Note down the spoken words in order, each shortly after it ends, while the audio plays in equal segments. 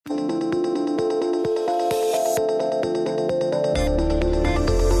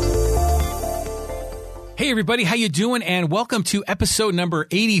everybody, how you doing? And welcome to episode number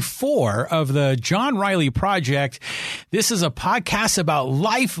 84 of the John Riley Project. This is a podcast about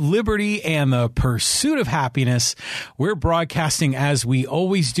life, liberty, and the pursuit of happiness. We're broadcasting, as we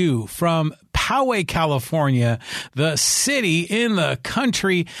always do, from Poway, California, the city in the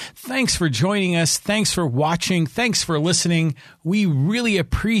country. Thanks for joining us. Thanks for watching. Thanks for listening. We really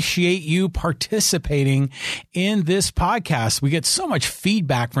appreciate you participating in this podcast. We get so much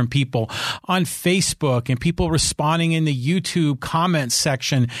feedback from people on Facebook and people responding in the YouTube comments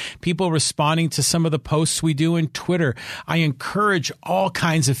section, people responding to some of the posts we do in Twitter. I encourage all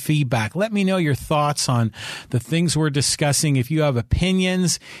kinds of feedback. Let me know your thoughts on the things we're discussing. If you have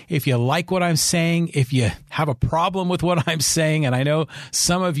opinions, if you like what I'm saying, if you have a problem with what I'm saying, and I know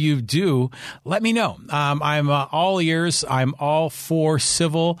some of you do, let me know. I'm all ears. I'm all for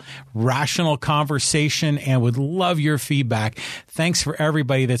civil, rational conversation and would love your feedback. Thanks for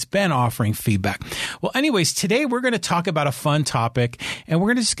everybody that's been offering feedback. Well, anyways, today we're going to talk about a fun topic, and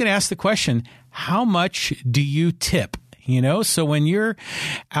we're just going to ask the question, how much do you tip? You know, so when you're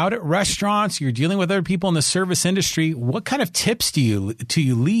out at restaurants, you're dealing with other people in the service industry, what kind of tips do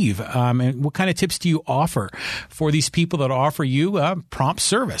you leave? And what kind of tips do you offer for these people that offer you prompt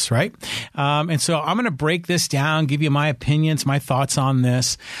service, right? And so I'm going to break this down, give you my opinions, my thoughts on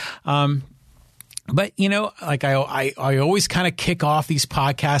this. But, you know, like I always kind of kick off these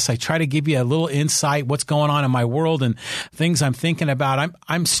podcasts. I try to give you a little insight, what's going on in my world and things I'm thinking about.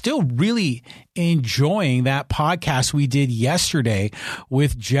 I'm still really enjoying that podcast we did yesterday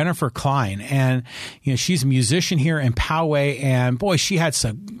with Jennifer Klein. And, you know, she's a musician here in Poway, and boy, she had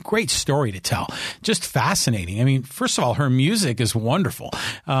some great story to tell. Just fascinating. I mean, first of all, her music is wonderful.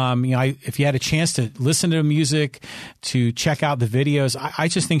 You know, if you had a chance to listen to the music, to check out the videos, I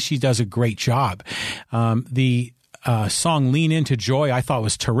just think she does a great job. The song Lean Into Joy I thought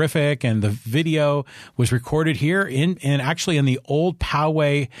was terrific, and the video was recorded here in the old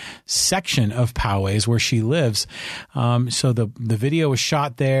Poway section of Poway is where she lives. So the video was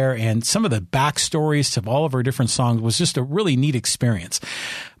shot there, and some of the backstories to all of her different songs was just a really neat experience.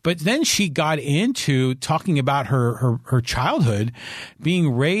 But then she got into talking about her childhood,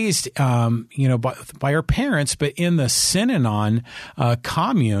 being raised, you know, by her parents, but in the Synanon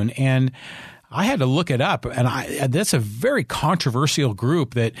commune. And I had to look it up, and that's a very controversial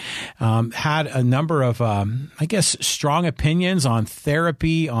group that had a number of, I guess, strong opinions on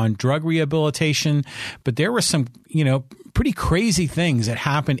therapy, on drug rehabilitation. But there were some, you know, pretty crazy things that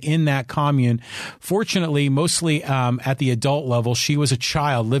happened in that commune. Fortunately, mostly at the adult level, she was a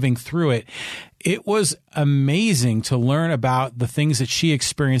child living through it. It was amazing to learn about the things that she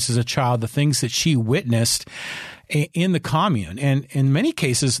experienced as a child, the things that she witnessed in the commune. And in many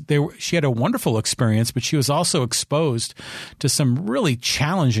cases, she had a wonderful experience, but she was also exposed to some really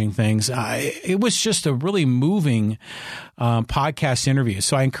challenging things. It was just a really moving podcast interview.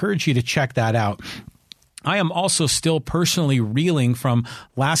 So I encourage you to check that out. I am also still personally reeling from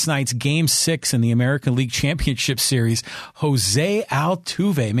last night's Game 6 in the American League Championship Series. Jose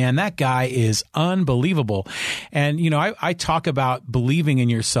Altuve, man, that guy is unbelievable. And, you know, I talk about believing in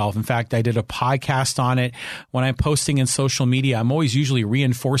yourself. In fact, I did a podcast on it. When I'm posting in social media, I'm always usually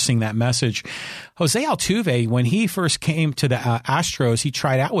reinforcing that message. Jose Altuve, when he first came to the Astros, he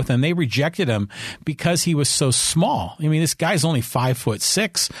tried out with them. They rejected him because he was so small. I mean, this guy's only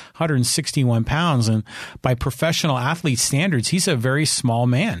 5'6", 161 pounds, and by professional athlete standards, he's a very small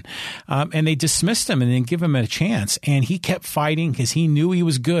man. And they dismissed him and didn't give him a chance. And he kept fighting because he knew he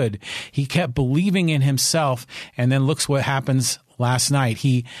was good. He kept believing in himself. And then looks what happens last night.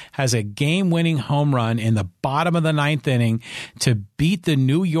 He has a game-winning home run in the bottom of the ninth inning to beat the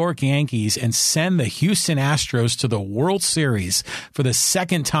New York Yankees and send the Houston Astros to the World Series for the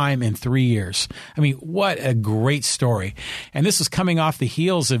second time in 3 years. I mean, what a great story. And this is coming off the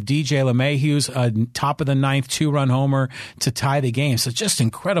heels of DJ LeMahieu's top of the ninth two-run homer to tie the game. So just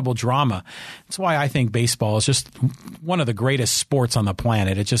incredible drama. That's why I think baseball is just one of the greatest sports on the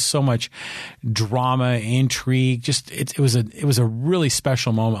planet. It's just so much drama, intrigue. Just it was a really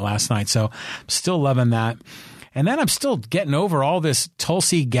special moment last night. So I'm still loving that. And then I'm still getting over all this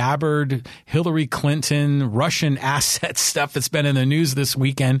Tulsi Gabbard, Hillary Clinton, Russian asset stuff that's been in the news this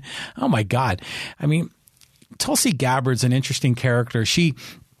weekend. Oh my God. I mean, Tulsi Gabbard's an interesting character. She's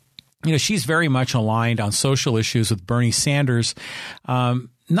very much aligned on social issues with Bernie Sanders.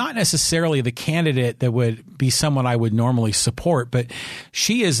 not necessarily the candidate that would be someone I would normally support, but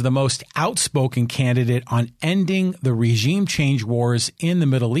she is the most outspoken candidate on ending the regime change wars in the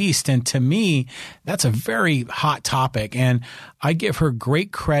Middle East. And to me, that's a very hot topic. And I give her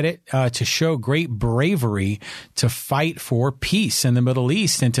great credit to show great bravery to fight for peace in the Middle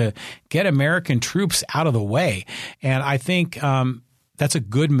East and to get American troops out of the way. And I think that's a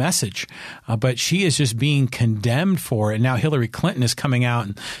good message, but she is just being condemned for it. Now Hillary Clinton is coming out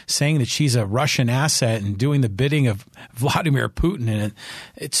and saying that she's a Russian asset and doing the bidding of Vladimir Putin. And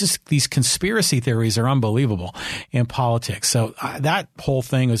it's just, these conspiracy theories are unbelievable in politics. So that whole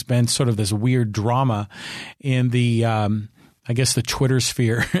thing has been sort of this weird drama in the, I guess, the Twitter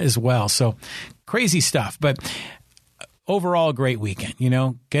sphere as well. So crazy stuff, but overall, a great weekend.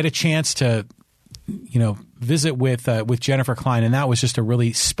 Get a chance to visit with Jennifer Klein, and that was just a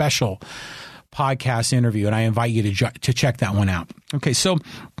really special podcast interview, and I invite you to check that one out. Okay, so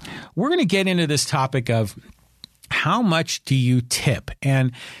we're going to get into this topic of how much do you tip?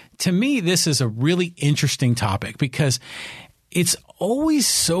 And to me, this is a really interesting topic because it's always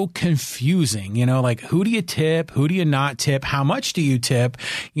so confusing, like who do you tip? Who do you not tip? How much do you tip?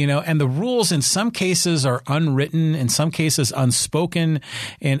 And the rules in some cases are unwritten, in some cases unspoken.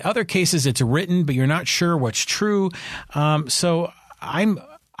 In other cases, it's written, but you're not sure what's true. So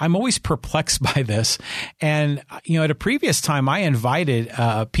I'm always perplexed by this. And, at a previous time, I invited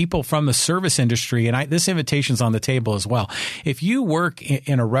people from the service industry, and this invitation's on the table as well. If you work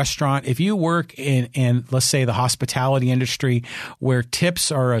in a restaurant, if you work in, let's say, the hospitality industry, where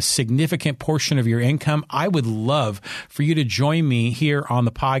tips are a significant portion of your income, I would love for you to join me here on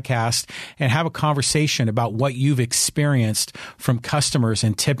the podcast and have a conversation about what you've experienced from customers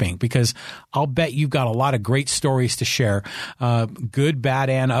and tipping, because I'll bet you've got a lot of great stories to share, good, bad,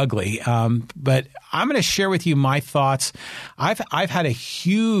 and ugly. But I'm going to share with you my thoughts. I've had a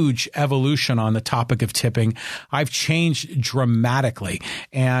huge evolution on the topic of tipping. I've changed dramatically,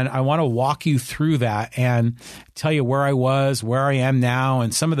 and I want to walk you through that and tell you where I was, where I am now,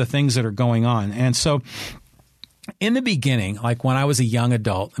 and some of the things that are going on. And so in the beginning, like when I was a young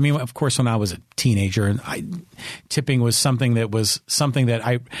adult, of course, when I was a teenager, and tipping was something that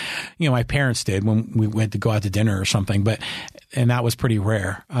I, my parents did when we went to go out to dinner or something, and that was pretty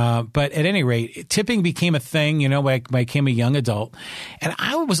rare. But at any rate, tipping became a thing, when I became a young adult. And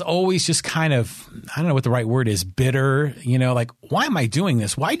I was always just kind of, I don't know what the right word is, bitter, like, why am I doing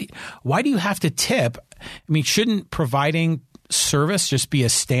this? Why do you have to tip? Shouldn't providing service just be a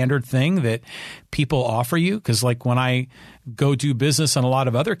standard thing that people offer you? Because like when I go do business in a lot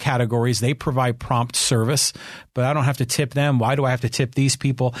of other categories, they provide prompt service, but I don't have to tip them. Why do I have to tip these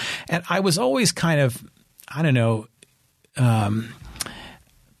people? And I was always kind of, I don't know,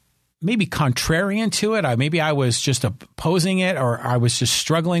 maybe contrarian to it. Maybe I was just opposing it, or I was just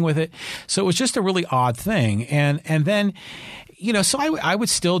struggling with it. So it was just a really odd thing. And then, so I would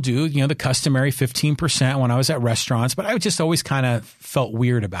still do, the customary 15% when I was at restaurants, but I just always kind of felt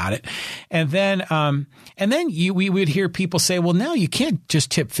weird about it. And then we would hear people say, well, no, you can't just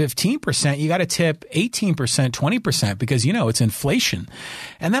tip 15%. You got to tip 18%, 20% because, it's inflation.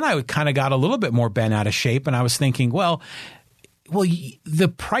 And then I kind of got a little bit more bent out of shape, and I was thinking, well,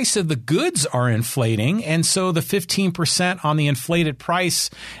 the price of the goods are inflating, and so the 15% on the inflated price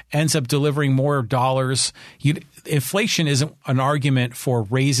ends up delivering more dollars. Inflation isn't an argument for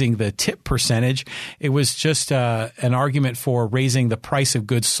raising the tip percentage. It was just an argument for raising the price of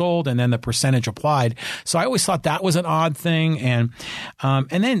goods sold and then the percentage applied. So I always thought that was an odd thing. And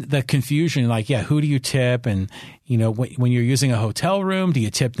then the confusion, like, who do you tip? And, when you're using a hotel room, do you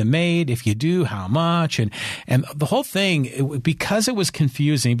tip the maid? If you do, how much? And the whole thing, because it was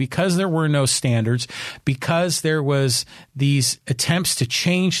confusing, because there were no standards, because there was these attempts to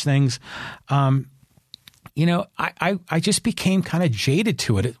change things, I just became kind of jaded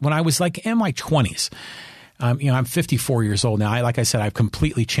to it when I was like in my 20s. I'm 54 years old now. Like I said, I've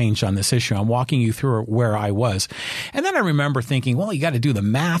completely changed on this issue. I'm walking you through where I was. And then I remember thinking, well, you got to do the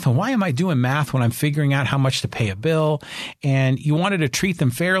math. And why am I doing math when I'm figuring out how much to pay a bill? And you wanted to treat them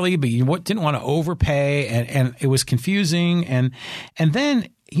fairly, but you didn't want to overpay. And it was confusing. And then,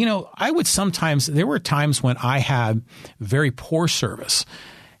 there were times when I had very poor service.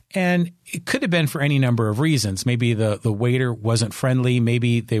 And it could have been for any number of reasons. Maybe the waiter wasn't friendly.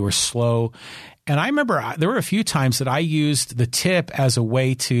 Maybe they were slow. And I remember there were a few times that I used the tip as a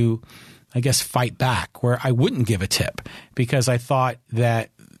way to, I guess, fight back, where I wouldn't give a tip because I thought that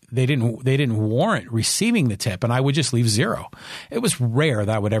they didn't warrant receiving the tip, and I would just leave zero. It was rare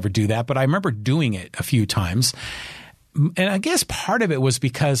that I would ever do that, but I remember doing it a few times. And I guess part of it was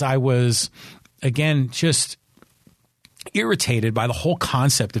because I was, again, just irritated by the whole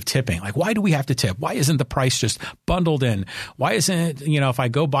concept of tipping. Like, why do we have to tip? Why isn't the price just bundled in? Why isn't it, if I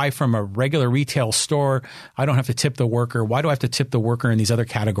go buy from a regular retail store, I don't have to tip the worker? Why do I have to tip the worker in these other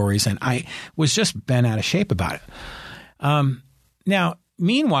categories? And I was just bent out of shape about it. Now,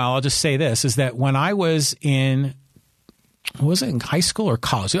 meanwhile, I'll just say this, is that when I was in high school or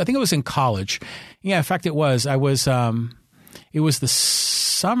college? I think it was in college. Yeah, in fact, it was. It was the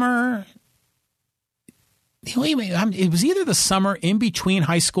summer. It was either the summer in between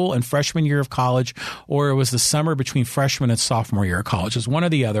high school and freshman year of college, or it was the summer between freshman and sophomore year of college. It was one or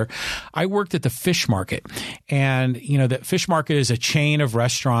the other. I worked at the Fish Market, and the Fish Market is a chain of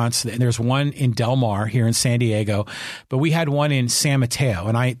restaurants. There's one in Del Mar here in San Diego, but we had one in San Mateo,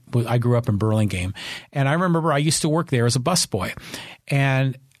 and I grew up in Burlingame, and I remember I used to work there as a busboy,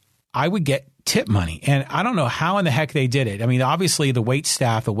 and I would get tip money. And I don't know how in the heck they did it. I mean, obviously the wait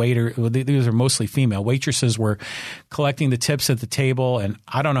staff, the waiter, these are mostly female waitresses, were collecting the tips at the table, and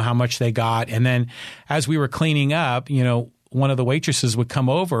I don't know how much they got. And then as we were cleaning up, one of the waitresses would come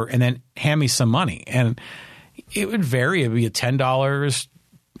over and then hand me some money. And it would vary. It would be $10,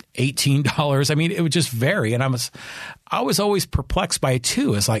 $18. I mean, it would just vary. And I was always perplexed by it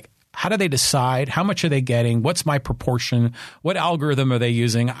too. It's like, how do they decide? How much are they getting? What's my proportion? What algorithm are they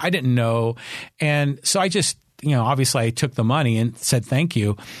using? I didn't know. And so I just, obviously I took the money and said thank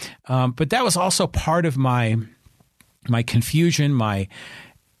you. But that was also part of my confusion, my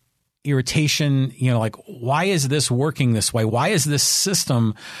irritation, like, why is this working this way? Why is this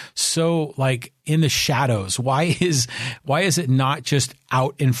system so in the shadows? Why is it not just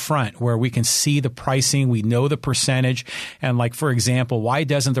out in front where we can see the pricing, we know the percentage? And for example, why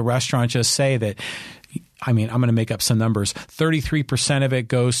doesn't the restaurant just say that, I'm going to make up some numbers, 33% of it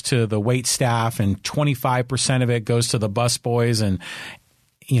goes to the wait staff and 25% of it goes to the busboys, and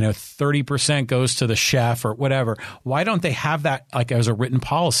 30% goes to the chef or whatever. Why don't they have that as a written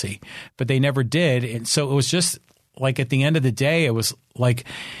policy? But they never did. And so it was just at the end of the day, it was like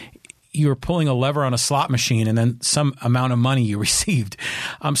you were pulling a lever on a slot machine and then some amount of money you received.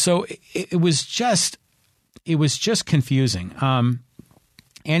 So it was just confusing.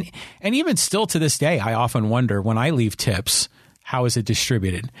 And even still to this day, I often wonder when I leave tips, how is it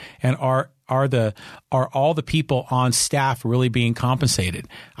distributed? And are all the people on staff really being compensated?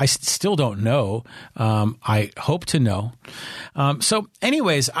 I still don't know. I hope to know. So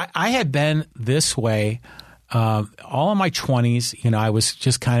anyways, I had been this way all of my 20s. I was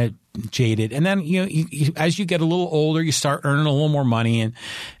just kind of jaded. And then, as you get a little older, you start earning a little more money. And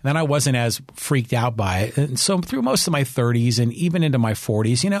then I wasn't as freaked out by it. And so through most of my 30s and even into my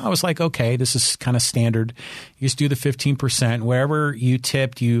 40s, I was like, okay, this is kind of standard. You just do the 15%. Wherever you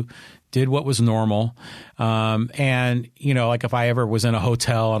tipped, you did what was normal. And, if I ever was in a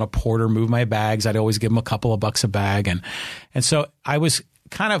hotel and a porter moved my bags, I'd always give him a couple of bucks a bag. And so I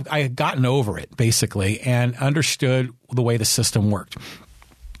had gotten over it basically and understood the way the system worked.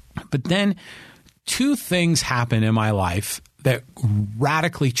 But then two things happened in my life that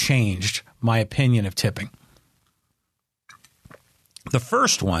radically changed my opinion of tipping. The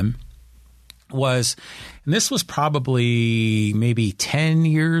first one was, and this was probably maybe 10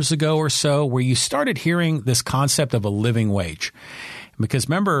 years ago or so, where you started hearing this concept of a living wage. Because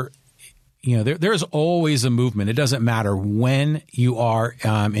remember, there's always a movement. It doesn't matter when you are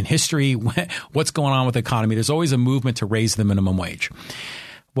in history, what's going on with the economy. There's always a movement to raise the minimum wage.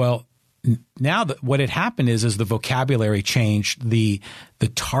 Well, now what had happened is the vocabulary changed, the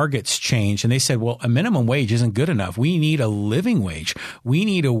targets changed, and they said, well, a minimum wage isn't good enough. We need a living wage. We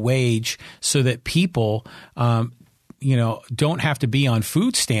need a wage so that people, don't have to be on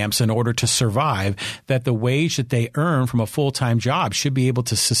food stamps in order to survive, that the wage that they earn from a full-time job should be able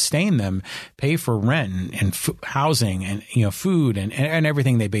to sustain them, pay for rent and housing and, food and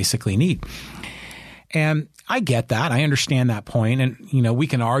everything they basically need. And I get that. I understand that point. And, we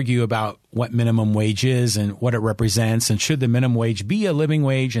can argue about what minimum wage is and what it represents, and should the minimum wage be a living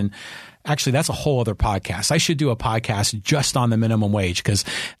wage? And actually, that's a whole other podcast. I should do a podcast just on the minimum wage, because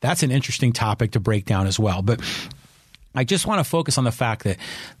that's an interesting topic to break down as well. But I just want to focus on the fact that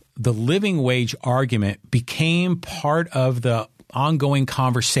the living wage argument became part of the ongoing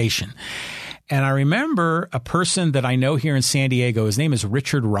conversation. And I remember a person that I know here in San Diego. His name is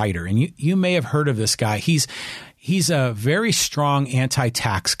Richard Ryder, and you may have heard of this guy. He's a very strong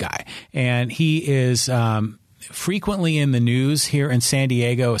anti-tax guy, and he is frequently in the news here in San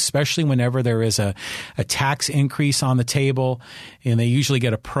Diego, especially whenever there is a tax increase on the table, and they usually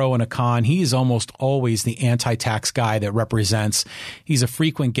get a pro and a con. He is almost always the anti-tax guy that represents. He's a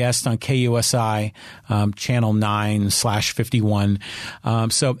frequent guest on KUSI, Channel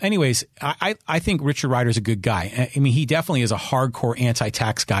 9/51. So anyways, I think Richard Ryder's a good guy. I mean, he definitely is a hardcore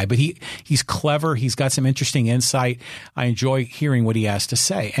anti-tax guy, but he's clever. He's got some interesting insight. I enjoy hearing what he has to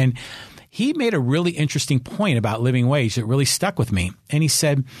say. And he made a really interesting point about living wage that really stuck with me. And he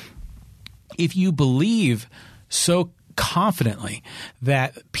said, if you believe so confidently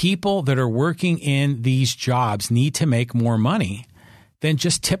that people that are working in these jobs need to make more money, then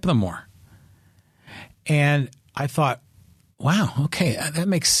just tip them more. And I thought, wow, okay,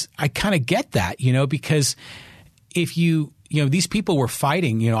 I kind of get that, because if these people were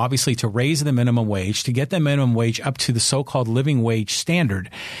fighting, obviously to raise the minimum wage, to get the minimum wage up to the so-called living wage standard.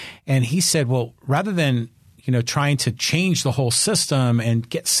 And he said, well, rather than, trying to change the whole system and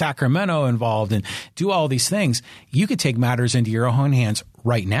get Sacramento involved and do all these things, you could take matters into your own hands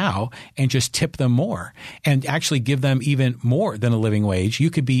right now and just tip them more and actually give them even more than a living wage. You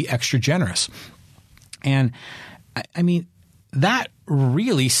could be extra generous. And I mean, that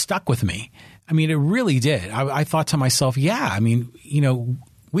really stuck with me. I mean, it really did. I thought to myself, yeah, I mean,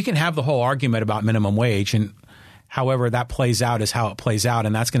 we can have the whole argument about minimum wage, and however that plays out is how it plays out,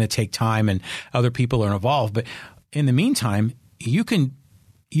 and that's going to take time and other people are involved. But in the meantime, you can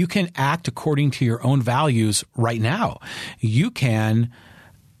act according to your own values right now. You can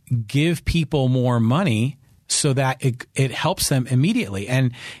give people more money so that it helps them immediately.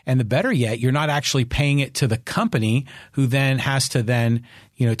 And the better yet, you're not actually paying it to the company who then has to then,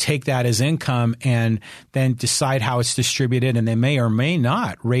 take that as income and then decide how it's distributed. And they may or may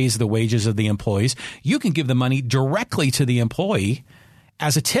not raise the wages of the employees. You can give the money directly to the employee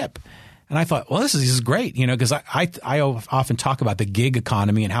as a tip. And I thought, well, this is great, because I often talk about the gig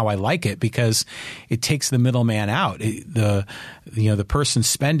economy and how I like it because it takes the middleman out. The person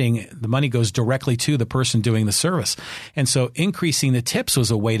spending the money goes directly to the person doing the service. And so increasing the tips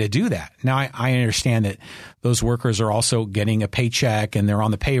was a way to do that. Now, I understand that those workers are also getting a paycheck and they're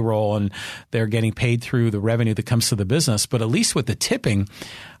on the payroll and they're getting paid through the revenue that comes to the business. But at least with the tipping,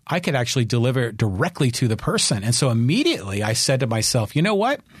 I could actually deliver it directly to the person. And so immediately I said to myself, you know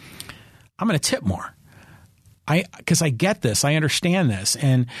what? I'm going to tip more. Because I get this, I understand this,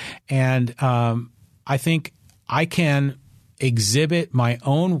 and I think I can exhibit my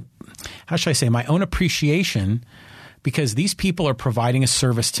own, my own appreciation, because these people are providing a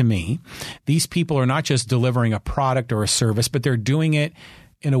service to me. These people are not just delivering a product or a service, but they're doing it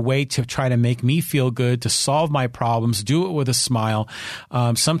in a way to try to make me feel good, to solve my problems, do it with a smile,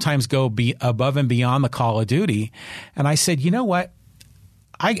 sometimes go above and beyond the call of duty. And I said, you know what?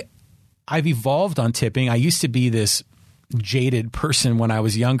 I've evolved on tipping. I used to be this jaded person when I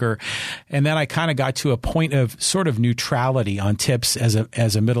was younger. And then I kind of got to a point of sort of neutrality on tips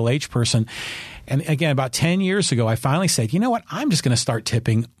as a middle-aged person. And again, about 10 years ago, I finally said, you know what? I'm just going to start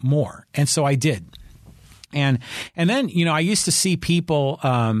tipping more. And so I did. And then, I used to see people,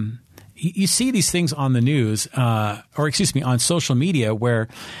 you see these things on the news, on social media where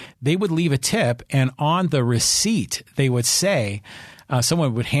they would leave a tip and on the receipt, they would say,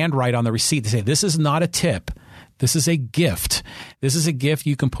 someone would handwrite on the receipt to say, this is not a tip. This is a gift. This is a gift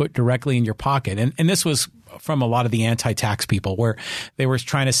you can put directly in your pocket. And this was from a lot of the anti-tax people where they were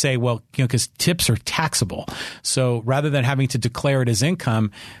trying to say, well, because tips are taxable. So rather than having to declare it as income,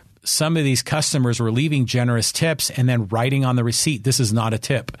 some of these customers were leaving generous tips and then writing on the receipt, this is not a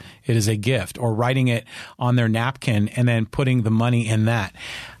tip. It is a gift, or writing it on their napkin and then putting the money in that.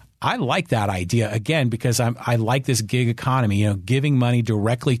 I like that idea, again, because I like this gig economy, giving money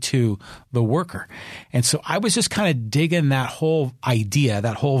directly to the worker. And so I was just kind of digging that whole idea,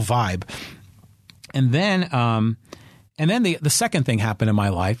 that whole vibe. And then the second thing happened in my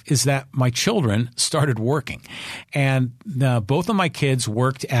life is that my children started working. And both of my kids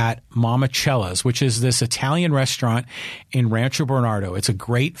worked at Mama Cella's, which is this Italian restaurant in Rancho Bernardo. It's a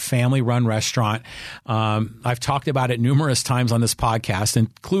great family-run restaurant. I've talked about it numerous times on this podcast,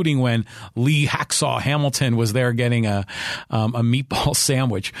 including when Lee Hacksaw Hamilton was there getting a meatball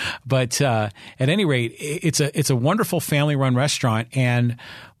sandwich. But at any rate, it's a wonderful family-run restaurant. And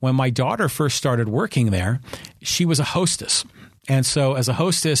when my daughter first started working there, she was a hostess. And so as a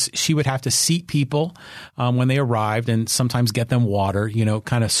hostess, she would have to seat people when they arrived and sometimes get them water,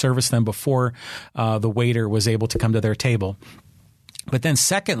 kind of service them before the waiter was able to come to their table. But then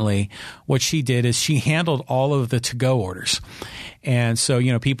secondly, what she did is she handled all of the to-go orders. And so,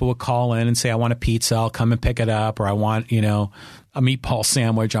 people would call in and say, I want a pizza, I'll come and pick it up, or I want, a meatball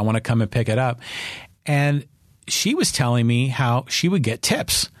sandwich, I want to come and pick it up. And she was telling me how she would get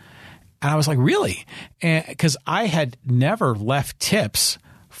tips. And I was like, really? Because I had never left tips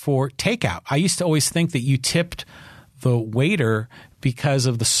for takeout. I used to always think that you tipped the waiter because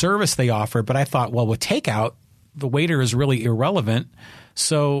of the service they offer. But I thought, well, with takeout, the waiter is really irrelevant.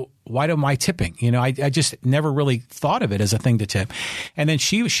 So why am I tipping? I just never really thought of it as a thing to tip. And then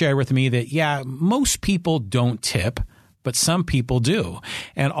she shared with me that, yeah, most people don't tip, but some people do.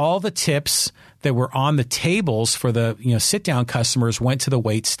 And all the tips that were on the tables for the sit-down customers went to the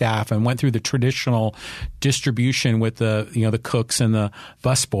wait staff and went through the traditional distribution with the the cooks and the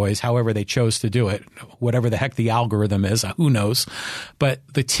busboys, however they chose to do it, whatever the heck the algorithm is, who knows. But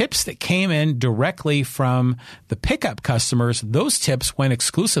the tips that came in directly from the pickup customers, those tips went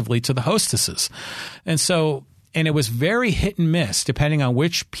exclusively to the hostesses. And it was very hit and miss depending on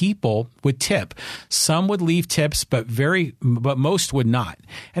which people would tip. Some would leave tips, but most would not.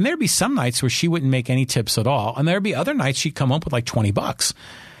 And there'd be some nights where she wouldn't make any tips at all. And there'd be other nights she'd come up with like $20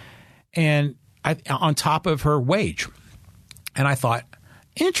 and on top of her wage. And I thought,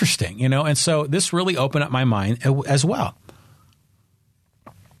 interesting, and so this really opened up my mind as well.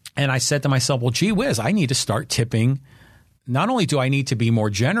 And I said to myself, well, gee whiz, I need to start tipping. Not only do I need to be more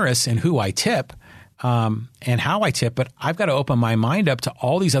generous in who I tip, and how I tip, but I've got to open my mind up to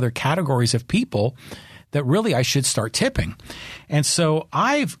all these other categories of people that really I should start tipping. And so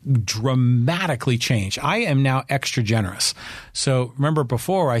I've dramatically changed. I am now extra generous. So remember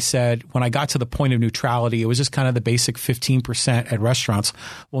before I said when I got to the point of neutrality, it was just kind of the basic 15% at restaurants.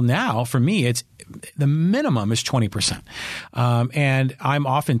 Well, now for me, it's the minimum is 20%. And I'm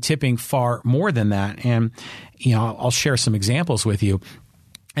often tipping far more than that. And, I'll share some examples with you.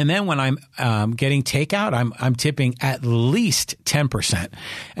 And then when I'm getting takeout, I'm tipping at least 10%,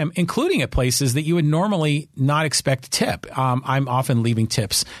 including at places that you would normally not expect to tip. I'm often leaving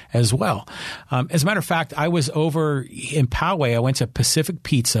tips as well. As a matter of fact, I was over in Poway. I went to Pacific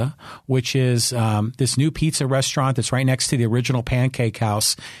Pizza, which is this new pizza restaurant that's right next to the original Pancake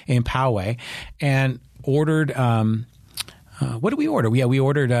House in Poway, and ordered what did we order? We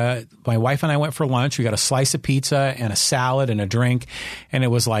ordered, my wife and I went for lunch. We got a slice of pizza and a salad and a drink, and it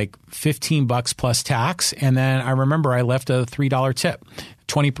was like $15 plus tax. And then I remember I left a $3 tip,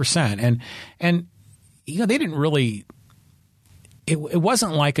 20%. And they didn't really, it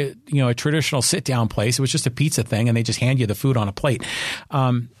wasn't like a traditional sit down place. It was just a pizza thing, and they just hand you the food on a plate.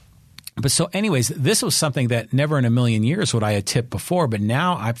 But so anyways, this was something that never in a million years would I have tipped before, but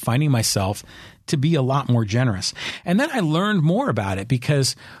now I'm finding myself to be a lot more generous. And then I learned more about it,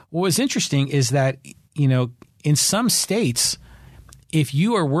 because what was interesting is that, in some states, if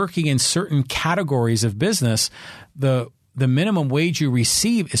you are working in certain categories of business, the minimum wage you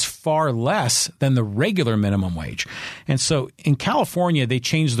receive is far less than the regular minimum wage. And so in California, they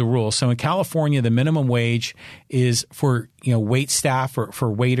changed the rules. So in California, the minimum wage is for, wait staff or for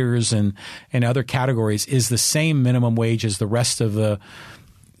waiters and other categories is the same minimum wage as the rest of the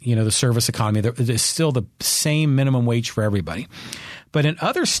service economy. It's still the same minimum wage for everybody. But in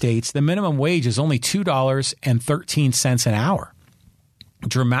other states, the minimum wage is only $2.13 an hour,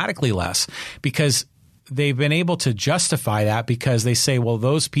 dramatically less, because they've been able to justify that because they say, well,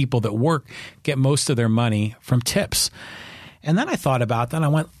 those people that work get most of their money from tips. And then I thought about that. And I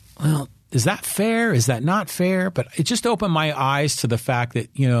went, well, is that fair? Is that not fair? But it just opened my eyes to the fact that,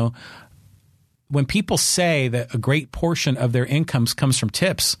 when people say that a great portion of their incomes comes from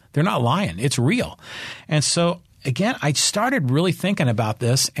tips, they're not lying. It's real. And so, again, I started really thinking about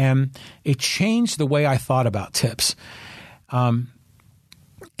this, and it changed the way I thought about tips. And,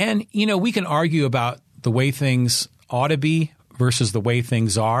 we can argue about the way things ought to be versus the way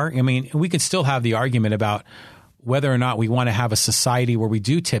things are. I mean, we could still have the argument about whether or not we want to have a society where we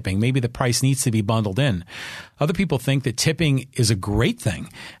do tipping. Maybe the price needs to be bundled in. Other people think that tipping is a great thing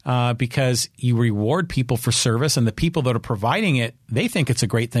because you reward people for service, and the people that are providing it, they think it's a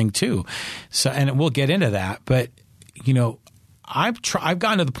great thing too. So, and we'll get into that. But, I've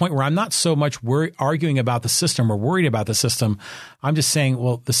gotten to the point where I'm not so much arguing about the system or worried about the system. I'm just saying,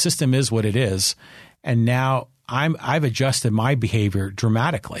 well, the system is what it is. And now I've adjusted my behavior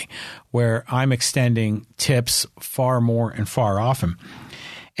dramatically, where I'm extending tips far more and far often.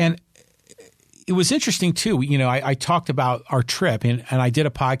 And it was interesting too. I talked about our trip, and I did a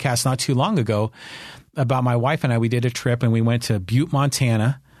podcast not too long ago about my wife and I. We did a trip, and we went to Butte,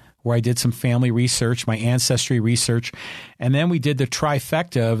 Montana, where I did some family research, my ancestry research. And then we did the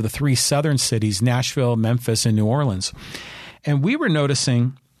trifecta of the three southern cities, Nashville, Memphis, and New Orleans. And we were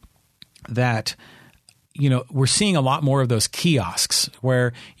noticing that we're seeing a lot more of those kiosks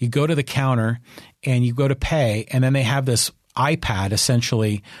where you go to the counter and you go to pay, and then they have this iPad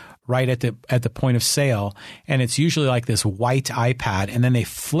essentially right at the point of sale, and it's usually like this white iPad, and then they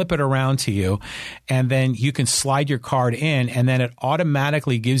flip it around to you, and then you can slide your card in, and then it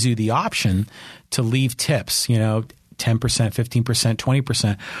automatically gives you the option to leave tips, 10%, 15%,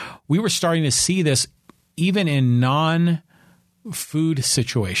 20%. We were starting to see this even in non-food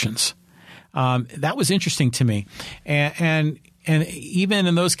situations. That was interesting to me. And even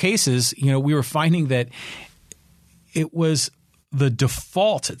in those cases, we were finding that it was the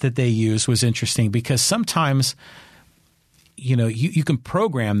default that they use was interesting, because sometimes, you can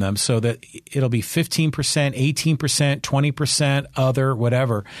program them so that it'll be 15%, 18%, 20%, other,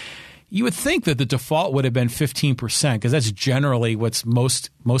 whatever. You would think that the default would have been 15%, because that's generally what's most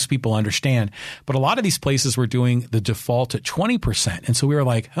people understand. But a lot of these places were doing the default at 20%. And so we were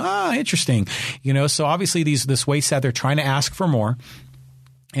like, interesting. So obviously this waitstaff, they're trying to ask for more.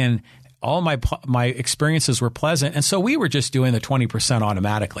 And all my experiences were pleasant. And so we were just doing the 20%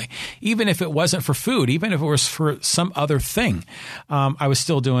 automatically. Even if it wasn't for food, even if it was for some other thing, I was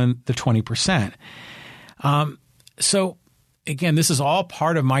still doing the 20%. So again, this is all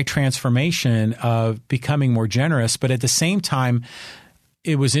part of my transformation of becoming more generous. But at the same time,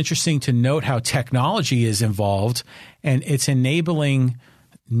 it was interesting to note how technology is involved, and it's enabling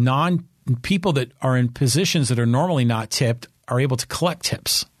people that are in positions that are normally not tipped are able to collect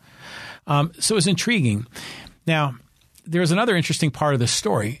tips. So it was intriguing. Now, there's another interesting part of this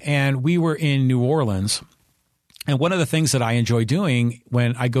story, and we were in New Orleans. And one of the things that I enjoy doing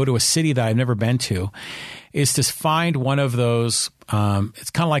when I go to a city that I've never been to is to find one of those,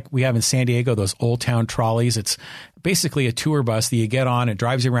 it's kind of like we have in San Diego, those old town trolleys. It's basically a tour bus that you get on. It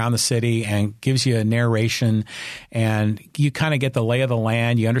drives you around the city and gives you a narration, and you kind of get the lay of the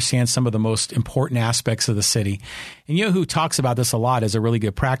land. You understand some of the most important aspects of the city. And who talks about this a lot as a really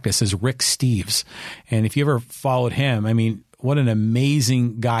good practice is Rick Steves. And if you ever followed him, what an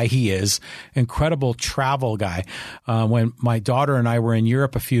amazing guy he is. Incredible travel guy. When my daughter and I were in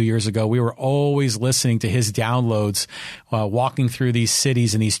Europe a few years ago, we were always listening to his downloads, walking through these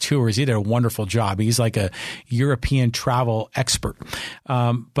cities and these tours. He did a wonderful job. He's like a European travel expert.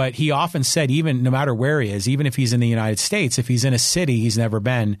 But he often said, even no matter where he is, even if he's in the United States, if he's in a city he's never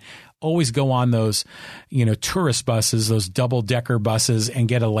been, always go on those, tourist buses, those double-decker buses, and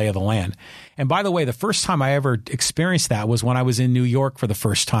get a lay of the land. And by the way, the first time I ever experienced that was when I was in New York for the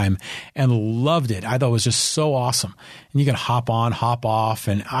first time, and loved it. I thought it was just so awesome. And you can hop on, hop off,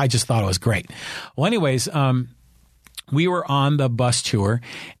 and I just thought it was great. Well, anyways, we were on the bus tour,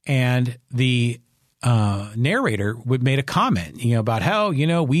 and the narrator made a comment, about how,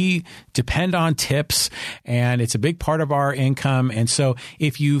 we depend on tips and it's a big part of our income. And so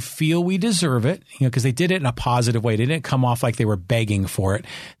if you feel we deserve it, because they did it in a positive way, they didn't come off like they were begging for it.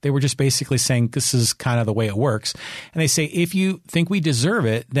 They were just basically saying, this is kind of the way it works. And they say, if you think we deserve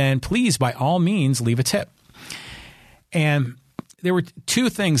it, then please, by all means, leave a tip. And there were two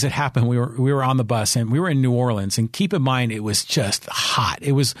things that happened. We were on the bus, and we were in New Orleans, and keep in mind, it was just hot.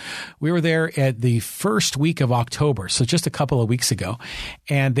 We were there at the first week of October, so just a couple of weeks ago,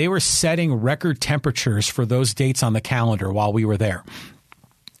 and they were setting record temperatures for those dates on the calendar while we were there.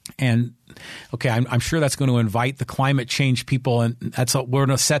 And okay, I'm sure that's going to invite the climate change people, and we're going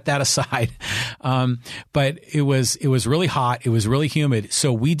to set that aside. But it was really hot. It was really humid.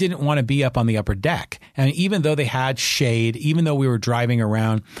 So we didn't want to be up on the upper deck. And even though they had shade, even though we were driving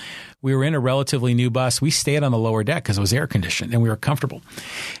around, we were in a relatively new bus. We stayed on the lower deck because it was air conditioned and we were comfortable.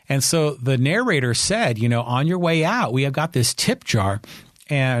 And so the narrator said, on your way out, we have got this tip jar,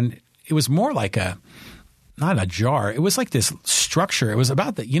 and it was more like not a jar. It was like this structure. It was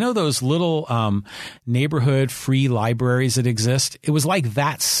about those little neighborhood free libraries that exist. It was like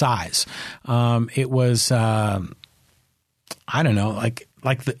that size. It was, I don't know,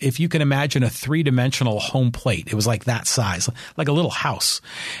 if you can imagine a 3-dimensional home plate. It was like that size, like a little house.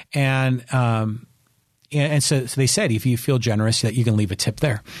 And so they said, if you feel generous, that you can leave a tip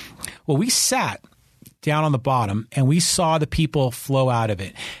there. Well, we sat down on the bottom, and we saw the people flow out of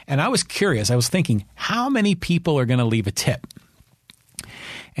it. And I was curious. I was thinking, how many people are going to leave a tip?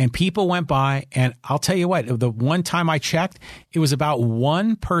 And people went by, and I'll tell you what, the one time I checked, it was about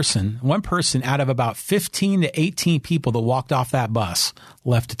one person out of about 15 to 18 people that walked off that bus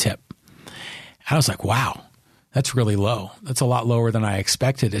left a tip. And I was like, wow, that's really low. That's a lot lower than I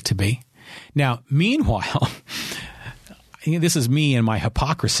expected it to be. Now, meanwhile, this is me and my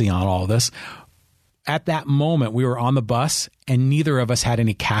hypocrisy on all this. At that moment, we were on the bus, and neither of us had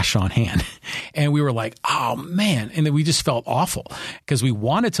any cash on hand. And we were like, oh, man. And then we just felt awful because we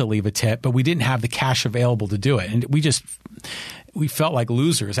wanted to leave a tip, but we didn't have the cash available to do it. And we felt like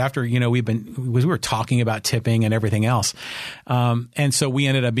losers after, we were talking about tipping and everything else. And so we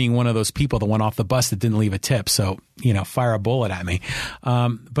ended up being one of those people that went off the bus that didn't leave a tip. So, fire a bullet at me.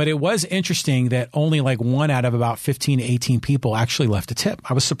 But it was interesting that only like 1 out of about 15 to 18 people actually left a tip.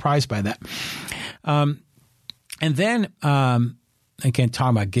 I was surprised by that. And then, again,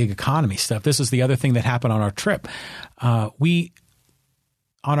 talking about gig economy stuff, this is the other thing that happened on our trip. On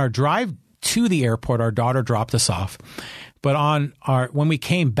our drive to the airport, our daughter dropped us off. But when we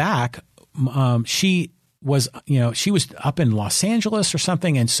came back, she was up in Los Angeles or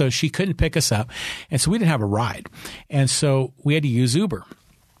something. And so she couldn't pick us up. And so we didn't have a ride. And so we had to use Uber.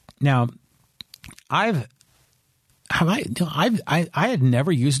 Now, I had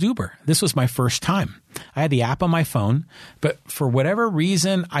never used Uber. This was my first time. I had the app on my phone, but for whatever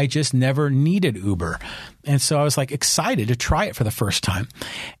reason, I just never needed Uber. And so I was like excited to try it for the first time.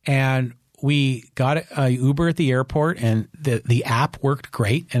 And we got a Uber at the airport, and the app worked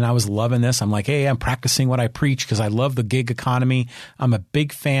great. And I was loving this. I'm like, hey, I'm practicing what I preach because I love the gig economy. I'm a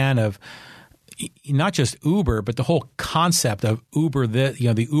big fan of not just Uber, but the whole concept of Uber,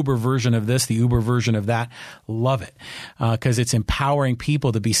 the Uber version of this, the Uber version of that. Love it because it's empowering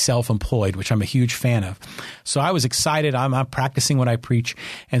people to be self-employed, which I'm a huge fan of. So I was excited. I'm practicing what I preach.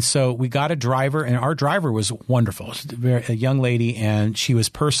 And so we got a driver, and our driver was wonderful. A young lady, and she was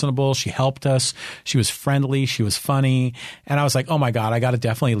personable. She helped us. She was friendly. She was funny. And I was like, oh my God, I got to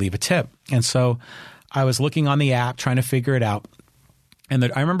definitely leave a tip. And so I was looking on the app, trying to figure it out. And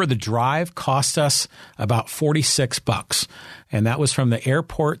I remember the drive cost us about $46, and that was from the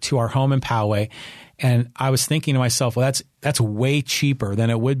airport to our home in Poway. And I was thinking to myself, well, that's way cheaper than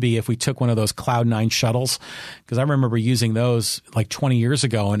it would be if we took one of those Cloud9 shuttles, because I remember using those like 20 years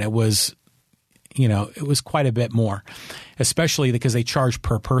ago, and it was quite a bit more, especially because they charge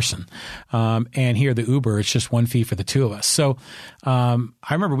per person. And here, the Uber, it's just one fee for the two of us. So I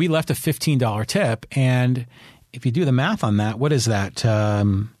remember we left a $15 tip, and if you do the math on that, what is that?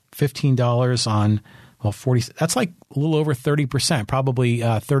 $15 on, 40, that's like a little over 30%, probably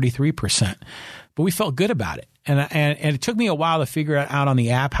 33%. But we felt good about it. And it took me a while to figure out on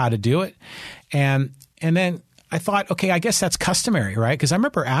the app how to do it. And then I thought, okay, I guess that's customary, right? Because I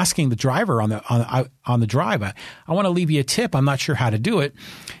remember asking the driver on the drive, I want to leave you a tip. I'm not sure how to do it.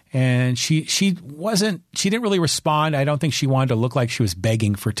 And she didn't really respond. I don't think she wanted to look like she was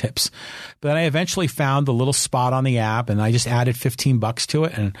begging for tips. But I eventually found the little spot on the app, and I just added $15 to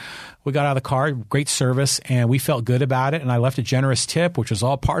it, and we got out of the car, great service, and we felt good about it. And I left a generous tip, which was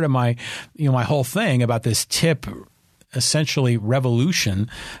all part of my, my whole thing about this tip essentially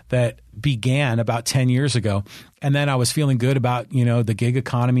revolution that began about 10 years ago. And then I was feeling good about, the gig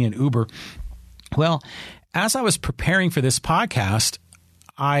economy and Uber. Well, as I was preparing for this podcast,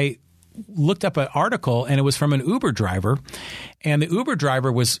 I looked up an article, and it was from an Uber driver, and the Uber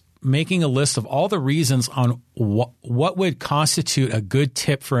driver was making a list of all the reasons on what would constitute a good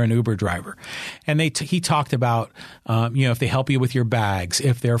tip for an Uber driver. And he talked about, if they help you with your bags,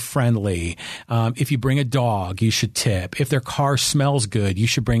 if they're friendly, if you bring a dog, you should tip. If their car smells good, you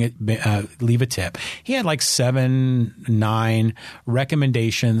should leave a tip. He had like 7-9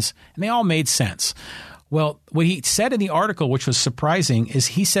 recommendations, and they all made sense. Well, what he said in the article, which was surprising, is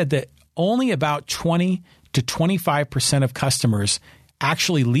he said that only about 20 to 25% of customers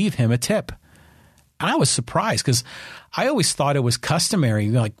actually leave him a tip. And I was surprised because I always thought it was customary,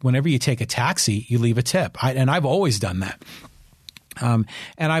 like whenever you take a taxi, you leave a tip. And I've always done that. And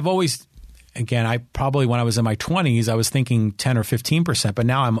I've always, again, when I was in my 20s, I was thinking 10 or 15%, but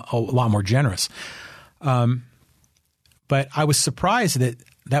now I'm a lot more generous. But I was surprised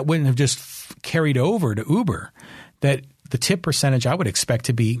that wouldn't have just carried over to Uber, that the tip percentage I would expect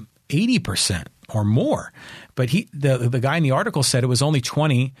to be 80% or more. But the guy in the article said it was only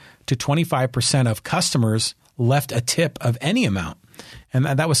 20 to 25% of customers left a tip of any amount. And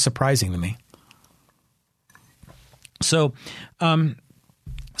that was surprising to me. So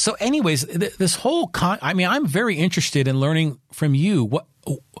anyways, this whole I'm very interested in learning from you.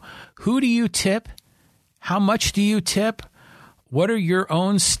 Who do you tip? How much do you tip? What are your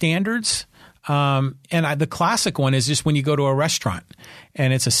own standards? And the classic one is just when you go to a restaurant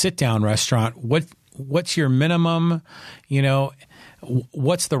and it's a sit-down restaurant, what's your minimum?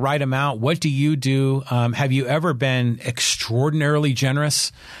 What's the right amount? What do you do? Have you ever been extraordinarily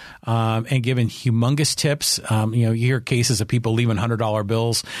generous and given humongous tips? You hear cases of people leaving $100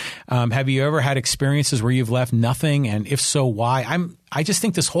 bills. Have you ever had experiences where you've left nothing? And if so, why? I just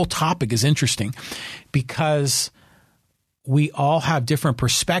think this whole topic is interesting because we all have different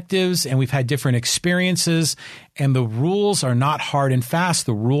perspectives and we've had different experiences, and the rules are not hard and fast.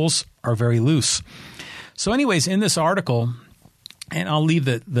 The rules are very loose. So anyways, in this article, and I'll leave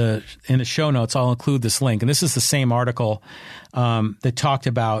the in the show notes, I'll include this link. And this is the same article that talked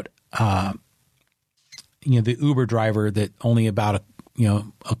about, the Uber driver that only about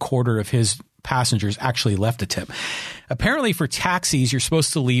a quarter of his passengers actually left a tip. Apparently for taxis, you're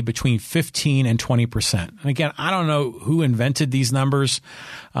supposed to leave between 15 and 20%. And again, I don't know who invented these numbers,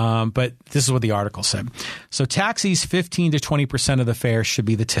 but this is what the article said. So taxis, 15 to 20% of the fare should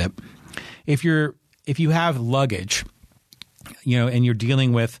be the tip. If you have luggage, and you're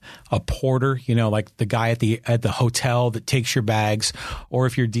dealing with a porter, like the guy at the hotel that takes your bags, or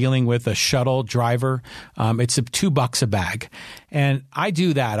if you're dealing with a shuttle driver, it's $2 a bag. And I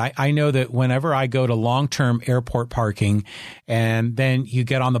do that. I know that whenever I go to long-term airport parking and then you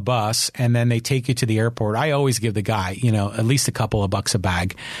get on the bus and then they take you to the airport, I always give the guy, at least a couple of bucks a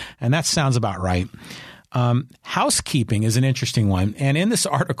bag. And that sounds about right. Housekeeping is an interesting one. And in this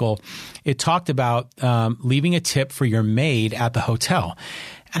article, it talked about leaving a tip for your maid at the hotel.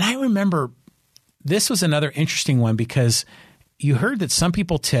 And I remember this was another interesting one because you heard that some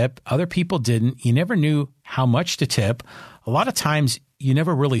people tip, other people didn't. You never knew how much to tip. A lot of times you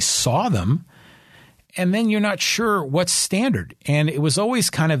never really saw them. And then you're not sure what's standard. And it was always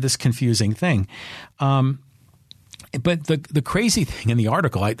kind of this confusing thing. But the crazy thing in the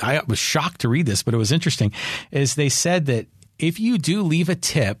article, I was shocked to read this, but it was interesting, is they said that if you do leave a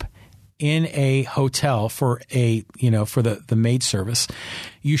tip in a hotel for the maid service,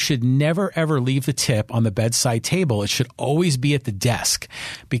 you should never, ever leave the tip on the bedside table. It should always be at the desk,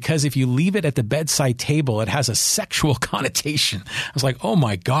 because if you leave it at the bedside table, it has a sexual connotation. I was like, oh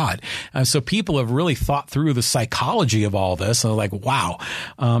my God. So people have really thought through the psychology of all this. And they're like, wow.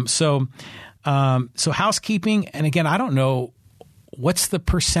 So housekeeping, and again, I don't know what's the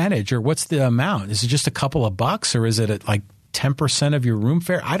percentage or what's the amount. Is it just a couple of bucks, or is it at like 10% of your room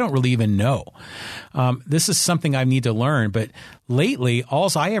fare? I don't really even know. This is something I need to learn, but lately, all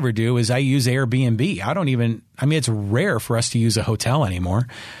I ever do is I use Airbnb. It's rare for us to use a hotel anymore.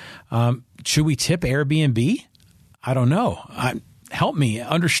 Should we tip Airbnb? I don't know. Help me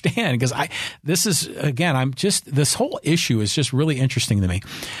understand, because this whole issue is just really interesting to me.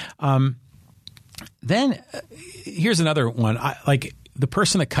 Then here's another one. Like the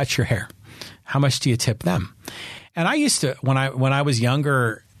person that cuts your hair, how much do you tip them? And I used to, when I was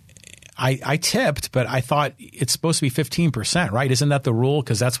younger, I tipped, but I thought it's supposed to be 15%, right? Isn't that the rule?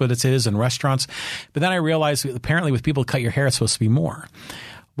 Because that's what it is in restaurants. But then I realized apparently with people who cut your hair, it's supposed to be more.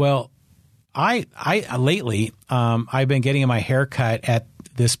 Well, I lately, I've been getting my hair cut at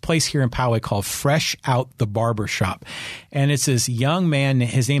this place here in Poway called Fresh Out the Barber Shop. And it's this young man,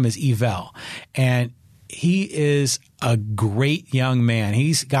 his name is Evel. And he is a great young man.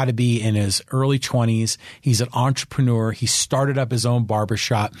 He's got to be in his early 20s. He's an entrepreneur. He started up his own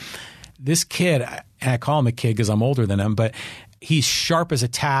barbershop. This kid, and I call him a kid because I'm older than him, but he's sharp as a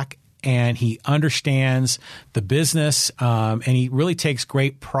tack. And he understands the business, and he really takes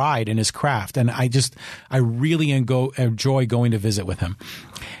great pride in his craft. And I really enjoy going to visit with him.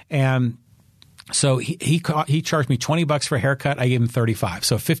 And so he charged me $20 for a haircut. I gave him $35,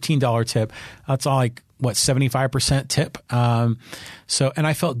 so $15 tip. That's all like 75% tip. And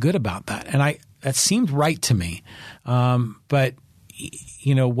I felt good about that, and that seemed right to me. But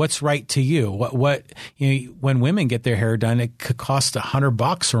what's right to you? When women get their hair done, it could cost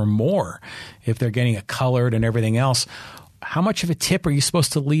 $100 or more if they're getting it colored and everything else. How much of a tip are you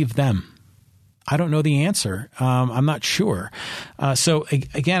supposed to leave them? I don't know the answer. I'm not sure. So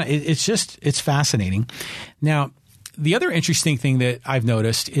again, it's fascinating. Now, the other interesting thing that I've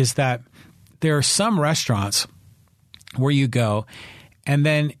noticed is that there are some restaurants where you go and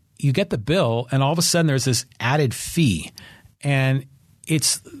then you get the bill and all of a sudden there's this added fee. And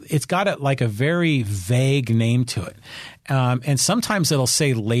it's got a very vague name to it. And sometimes it'll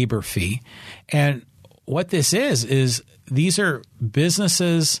say labor fee. And what this is these are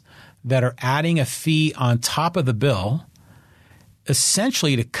businesses that are adding a fee on top of the bill,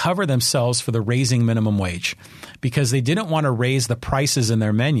 essentially to cover themselves for the raising minimum wage, because they didn't want to raise the prices in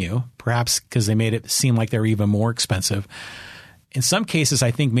their menu, perhaps because they made it seem like they're even more expensive. In some cases,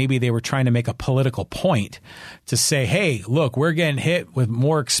 I think maybe they were trying to make a political point to say, hey, look, we're getting hit with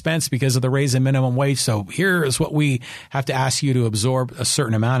more expense because of the raise in minimum wage. So here is what we have to ask you to absorb a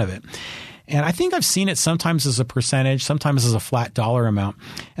certain amount of it. And I think I've seen it sometimes as a percentage, sometimes as a flat dollar amount.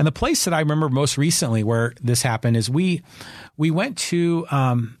 And the place that I remember most recently where this happened is we went to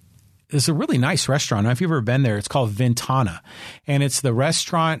there's a really nice restaurant. I don't know if you've ever been there. It's called Ventana. And it's the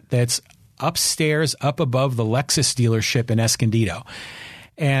restaurant that's upstairs, up above the Lexus dealership in Escondido.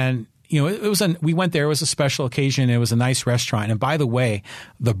 And, we went there. It was a special occasion. It was a nice restaurant. And by the way,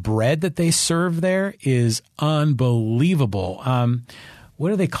 the bread that they serve there is unbelievable. What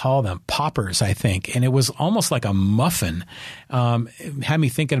do they call them? Poppers, I think. And it was almost like a muffin. It had me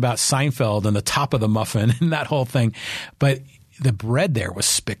thinking about Seinfeld and the top of the muffin and that whole thing. But the bread there was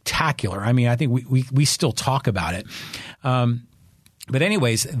spectacular. I mean, I think we still talk about it. But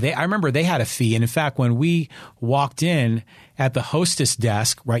anyways, I remember they had a fee. And in fact, when we walked in at the hostess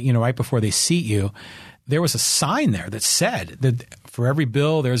desk, right before they seat you, there was a sign there that said that for every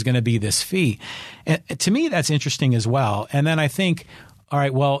bill, there's going to be this fee. And to me, that's interesting as well. And then I think, all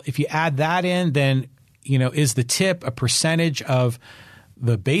right, well, if you add that in, then, is the tip a percentage of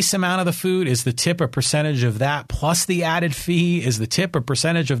the base amount of the food? Is the tip a percentage of that plus the added fee? Is the tip a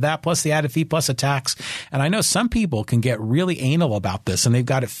percentage of that plus the added fee plus a tax? And I know some people can get really anal about this and they've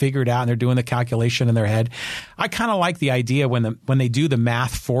got it figured out and they're doing the calculation in their head. I kind of like the idea when they do the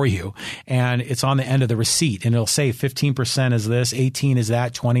math for you and it's on the end of the receipt and it'll say 15% is this, 18 is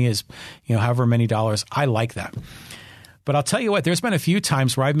that, 20 is, however many dollars. I like that. But I'll tell you what, there's been a few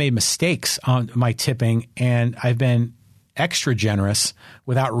times where I've made mistakes on my tipping and I've been extra generous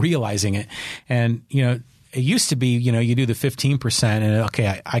without realizing it. And, it used to be, you do the 15% and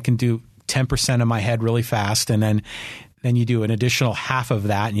okay, I can do 10% in my head really fast. And then you do an additional half of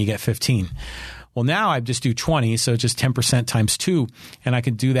that and you get 15. Well, now I just do 20. So just 10% times 2. And I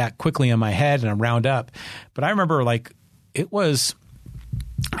can do that quickly in my head and I round up. But I remember I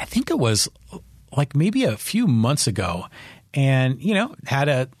think it was like maybe a few months ago and, had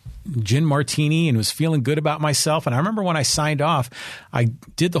a gin martini and was feeling good about myself. And I remember when I signed off, I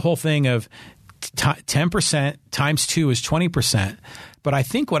did the whole thing of 10% times 2 is 20%. But I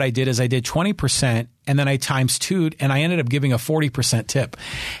think what I did is I did 20% and then I times 2'd and I ended up giving a 40% tip.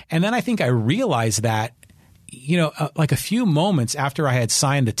 And then I think I realized that, like a few moments after I had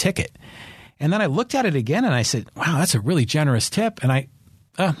signed the ticket. And then I looked at it again and I said, wow, that's a really generous tip. And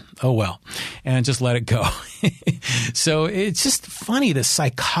oh well, and just let it go. So it's just funny, the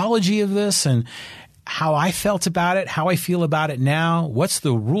psychology of this and how I felt about it, how I feel about it now. What's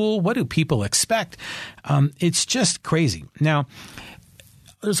the rule? What do people expect? It's just crazy. Now,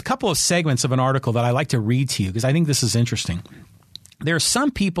 there's a couple of segments of an article that I like to read to you because I think this is interesting. There are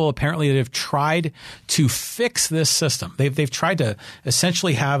some people apparently that have tried to fix this system. They've tried to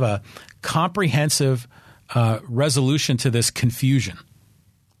essentially have a comprehensive resolution to this confusion.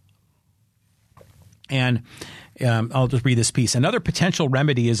 And I'll just read this piece. Another potential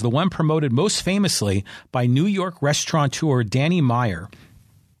remedy is the one promoted most famously by New York restaurateur Danny Meyer,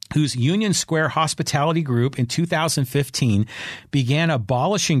 whose Union Square Hospitality Group in 2015 began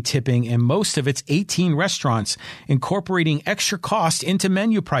abolishing tipping in most of its 18 restaurants, incorporating extra cost into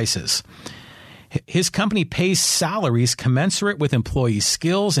menu prices. His company pays salaries commensurate with employees'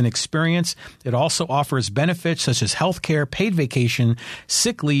 skills and experience. It also offers benefits such as health care, paid vacation,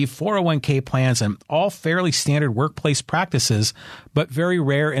 sick leave, 401k plans, and all fairly standard workplace practices, but very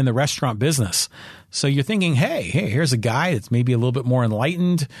rare in the restaurant business. So you're thinking, hey, here's a guy that's maybe a little bit more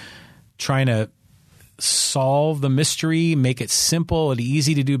enlightened, trying to solve the mystery, make it simple and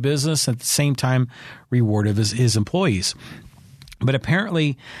easy to do business, at the same time reward his employees. But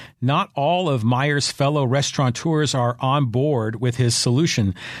apparently not all of Meyer's fellow restaurateurs are on board with his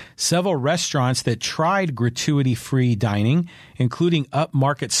solution. Several restaurants that tried gratuity-free dining, including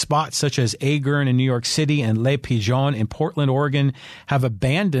upmarket spots such as Agern in New York City and Le Pigeon in Portland, Oregon, have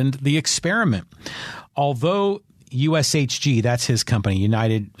abandoned the experiment. Although USHG, that's his company,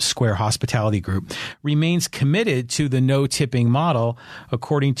 United Square Hospitality Group, remains committed to the no tipping model,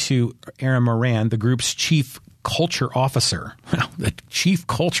 according to Aaron Moran, the group's chief culture officer. The chief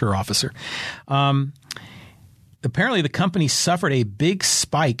culture officer. Apparently, the company suffered a big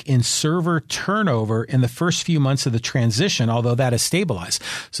spike in server turnover in the first few months of the transition, although that has stabilized.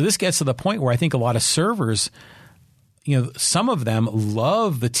 So this gets to the point where I think a lot of servers, some of them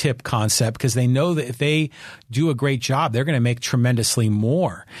love the tip concept because they know that if they do a great job, they're going to make tremendously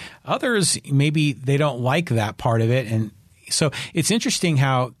more. Others, maybe they don't like that part of it. And so it's interesting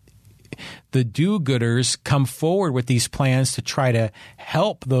how the do-gooders come forward with these plans to try to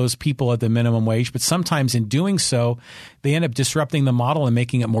help those people at the minimum wage, but sometimes in doing so, they end up disrupting the model and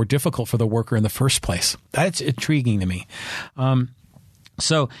making it more difficult for the worker in the first place. That's intriguing to me.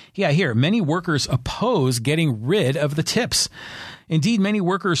 So, here, many workers oppose getting rid of the tips. Indeed, many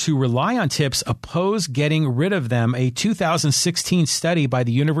workers who rely on tips oppose getting rid of them. A 2016 study by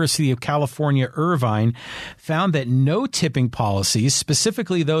the University of California, Irvine, found that no tipping policies,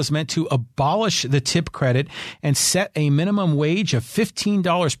 specifically those meant to abolish the tip credit and set a minimum wage of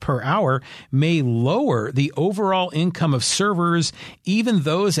 $15 per hour, may lower the overall income of servers, even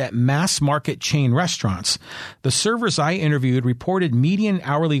those at mass market chain restaurants. The servers I interviewed reported median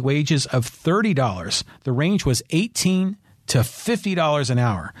hourly wages of $30. The range was $18 to $50 an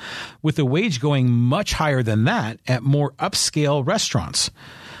hour, with the wage going much higher than that at more upscale restaurants,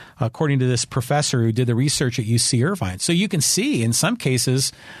 according to this professor who did the research at UC Irvine. So you can see in some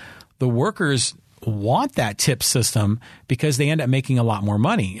cases the workers want that tip system because they end up making a lot more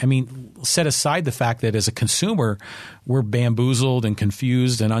money. I mean, set aside the fact that as a consumer, we're bamboozled and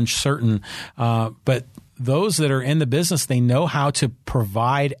confused and uncertain, but those that are in the business, they know how to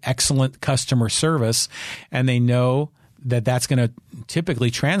provide excellent customer service, and they know that that's going to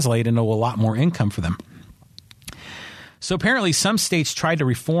typically translate into a lot more income for them. So apparently some states tried to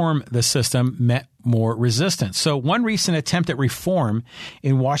reform the system, met more resistance. So one recent attempt at reform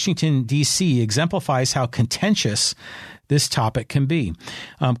in Washington, D.C. exemplifies how contentious this topic can be.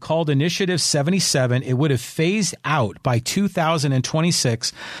 Called Initiative 77, it would have phased out by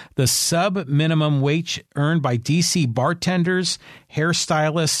 2026 the sub-minimum wage earned by D.C. bartenders,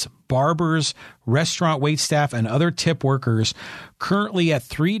 hairstylists, barbers, restaurant waitstaff, and other tip workers, currently at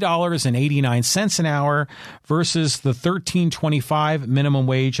 $3.89 an hour versus the $13.25 minimum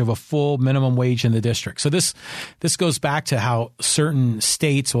wage of a full minimum wage in the district. So this goes back to how certain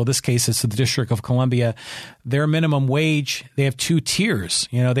states, well, in this case it's the District of Columbia, their minimum wage, they have two tiers.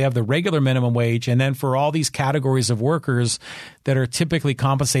 You know, they have the regular minimum wage, and then for all these categories of workers that are typically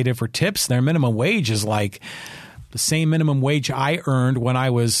compensated for tips, their minimum wage is like the same minimum wage I earned when I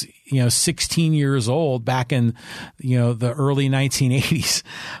was, 16 years old back in, the early 1980s.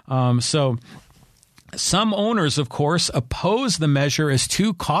 So some owners, of course, oppose the measure as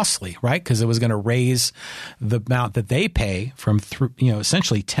too costly, right? Because it was going to raise the amount that they pay from,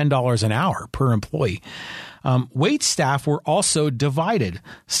 essentially $10 an hour per employee. Wait staff were also divided.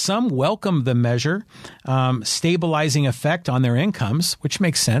 Some welcomed the measure, stabilizing effect on their incomes, which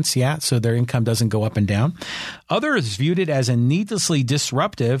makes sense, so their income doesn't go up and down. Others viewed it as a needlessly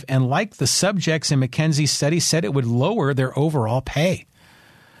disruptive, and like the subjects in McKinsey's study, said it would lower their overall pay.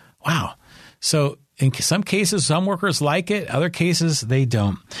 Wow. So in some cases, some workers like it. Other cases, they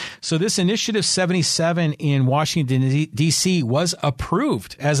don't. So this Initiative 77 in Washington, D.C. was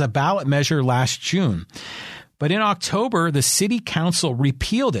approved as a ballot measure last June. But in October, the city council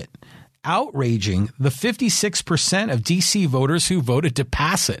repealed it, outraging the 56% of D.C. voters who voted to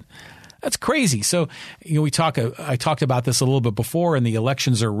pass it. That's crazy. So, I talked about this a little bit before in the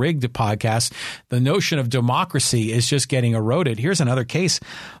Elections Are Rigged podcast. The notion of democracy is just getting eroded. Here's another case.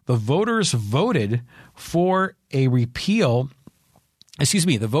 The voters voted for a repeal.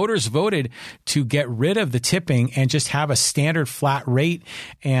 The voters voted to get rid of the tipping and just have a standard flat rate,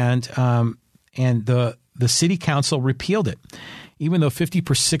 and the city council repealed it, even though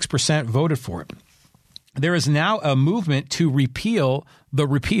 56% voted for it. There is now a movement to repeal the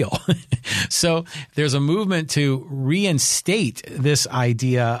repeal. So there's a movement to reinstate this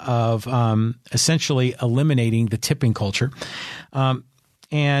idea of essentially eliminating the tipping culture. And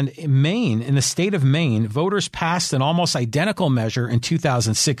in the state of Maine, voters passed an almost identical measure in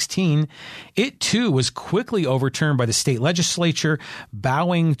 2016. It, too, was quickly overturned by the state legislature,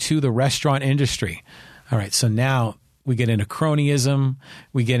 bowing to the restaurant industry. All right, so now we get into cronyism,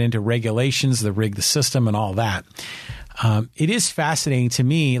 we get into regulations that rig the system and all that. It is fascinating to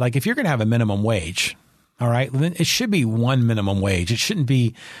me, like if you're going to have a minimum wage, all right, then it should be one minimum wage. It shouldn't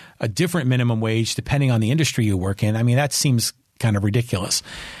be a different minimum wage depending on the industry you work in. I mean, that seems kind of ridiculous.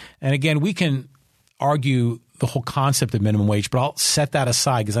 And again, we can argue the whole concept of minimum wage, but I'll set that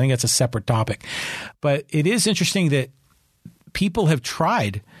aside because I think that's a separate topic. But it is interesting that people have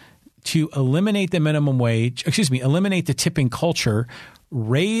tried to eliminate the minimum wage, eliminate the tipping culture,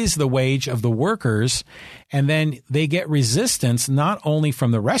 raise the wage of the workers, and then they get resistance not only from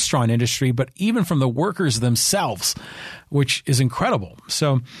the restaurant industry, but even from the workers themselves, which is incredible.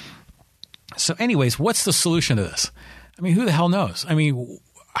 So anyways, what's the solution to this? I mean, who the hell knows? I mean,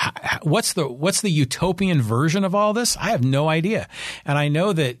 what's the utopian version of all this? I have no idea. And I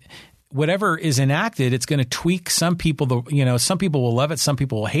know that whatever is enacted, it's going to tweak some people. Some people will love it, some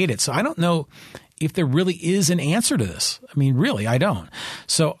people will hate it. So I don't know if there really is an answer to this. I mean, really, I don't.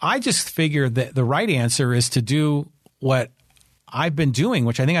 So I just figure that the right answer is to do what I've been doing,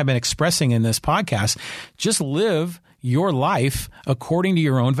 which I think I've been expressing in this podcast. Just live your life according to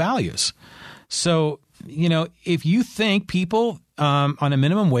your own values. So, if you think people on a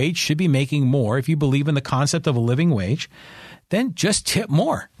minimum wage should be making more, if you believe in the concept of a living wage, then just tip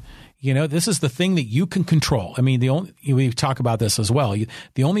more. This is the thing that you can control. I mean, we talk about this as well.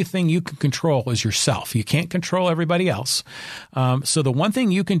 The only thing you can control is yourself. You can't control everybody else. So the one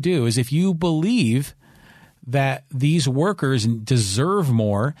thing you can do is, if you believe that these workers deserve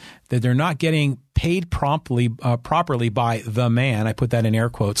more, that they're not getting paid properly by the man, I put that in air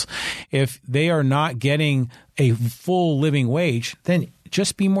quotes, if they are not getting a full living wage, then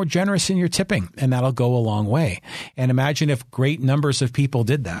just be more generous in your tipping, and that'll go a long way. And imagine if great numbers of people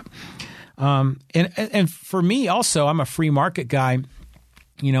did that. And for me also, I'm a free market guy,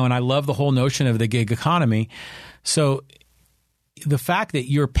 and I love the whole notion of the gig economy. So the fact that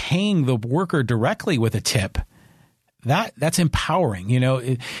you're paying the worker directly with a tip, that's empowering.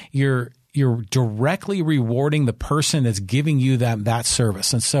 You're directly rewarding the person that's giving you that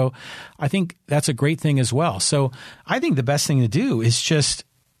service. And so I think that's a great thing as well. So I think the best thing to do is just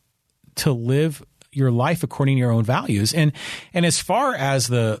to live your life according to your own values. And as far as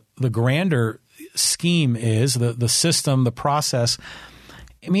the grander scheme is, the system, the process,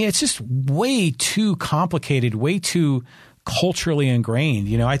 I mean, it's just way too complicated, way too culturally ingrained.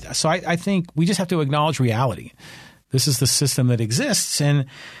 I think we just have to acknowledge reality. This is the system that exists, and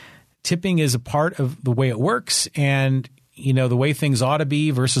tipping is a part of the way it works, and the way things ought to be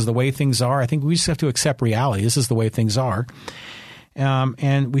versus the way things are. I think we just have to accept reality. This is the way things are.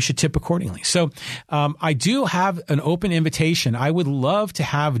 And we should tip accordingly. So I do have an open invitation. I would love to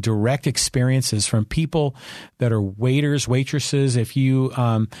have direct experiences from people that are waiters, waitresses. If you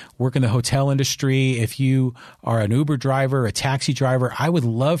work in the hotel industry, if you are an Uber driver, a taxi driver, I would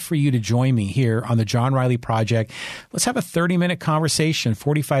love for you to join me here on the John Riley Project. Let's have a 30-minute conversation,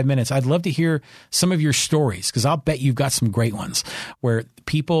 45 minutes. I'd love to hear some of your stories, because I'll bet you've got some great ones where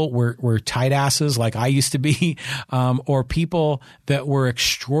people were tight asses like I used to be, or people that were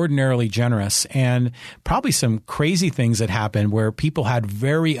extraordinarily generous, and probably some crazy things that happened where people had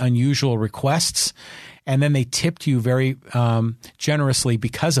very unusual requests and then they tipped you very generously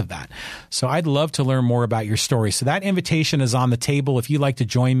because of that. So I'd love to learn more about your story. So that invitation is on the table if you'd like to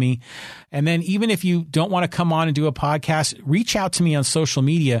join me. And then even if you don't want to come on and do a podcast, reach out to me on social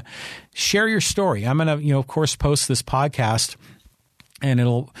media. Share your story. I'm going to, of course, post this podcast, and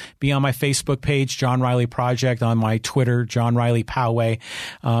it'll be on my Facebook page, John Riley Project, on my Twitter, John Riley Poway.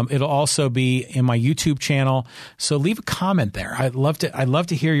 It'll also be in my YouTube channel. So leave a comment there. I'd love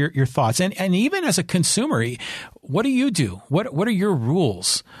to hear your thoughts. And even as a consumer, what do you do? What are your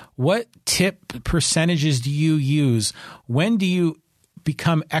rules? What tip percentages do you use? When do you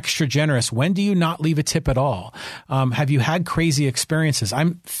become extra generous? When do you not leave a tip at all? Have you had crazy experiences?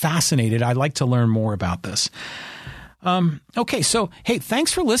 I'm fascinated. I'd like to learn more about this. Okay. So, hey,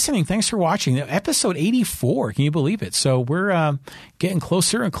 thanks for listening. Thanks for watching. Episode 84. Can you believe it? So we're getting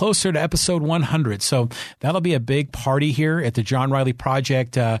closer and closer to episode 100. So that'll be a big party here at the John Riley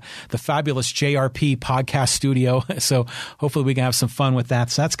Project, the fabulous JRP podcast studio. So hopefully we can have some fun with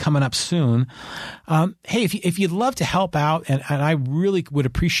that. So that's coming up soon. Hey, if you'd love to help out, and I really would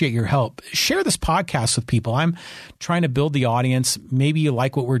appreciate your help, share this podcast with people. I'm trying to build the audience. Maybe you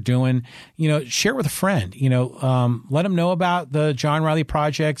like what we're doing. Share it with a friend. Let them know about the John Riley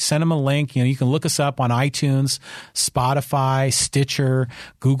Project. Send them a link. You can look us up on iTunes, Spotify, Stitcher,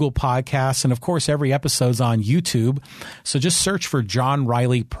 Google Podcasts, and of course, every episode's on YouTube. So just search for John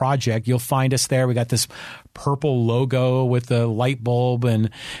Riley Project. You'll find us there. We got this purple logo with the light bulb, and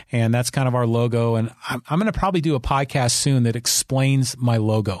that's kind of our logo. And I'm going to probably do a podcast soon that explains my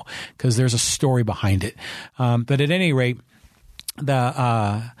logo, because there's a story behind it. But at any rate,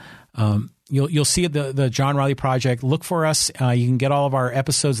 You'll see the John Riley Project. Look for us. You can get all of our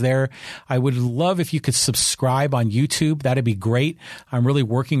episodes there. I would love if you could subscribe on YouTube. That'd be great. I'm really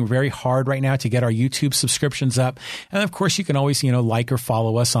working very hard right now to get our YouTube subscriptions up. And of course, you can always, like or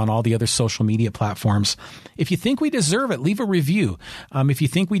follow us on all the other social media platforms. If you think we deserve it, leave a review. If you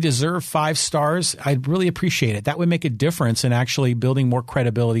think we deserve 5 stars, I'd really appreciate it. That would make a difference in actually building more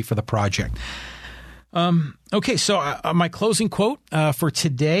credibility for the project. Okay, so my closing quote for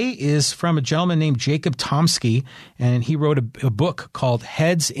today is from a gentleman named Jacob Tomsky, and he wrote a book called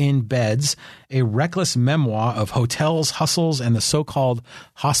Heads in Beds, a reckless memoir of hotels, hustles, and the so-called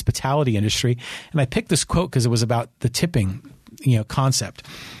hospitality industry. And I picked this quote because it was about the tipping, concept.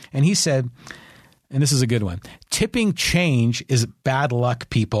 And he said, and this is a good one: tipping change is bad luck,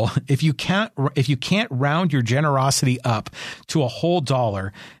 people. If you can't round your generosity up to a whole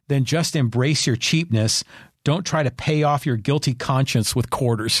dollar, then just embrace your cheapness. Don't try to pay off your guilty conscience with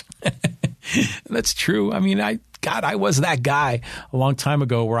quarters. That's true. I mean, I God, I was that guy a long time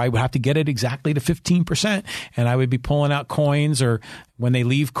ago where I would have to get it exactly to 15%. And I would be pulling out coins, or when they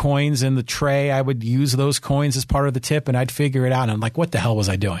leave coins in the tray, I would use those coins as part of the tip, and I'd figure it out. And I'm like, what the hell was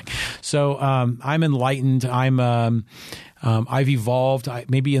I doing? So I'm enlightened. I've evolved.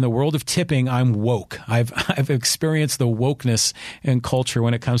 Maybe in the world of tipping, I'm woke. I've experienced the wokeness in culture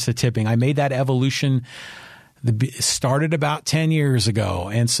when it comes to tipping. I made that evolution. Started about 10 years ago.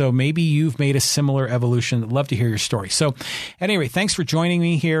 And so maybe you've made a similar evolution. I'd love to hear your story. So anyway, thanks for joining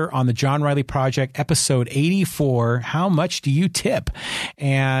me here on the John Riley Project, episode 84. How much do you tip?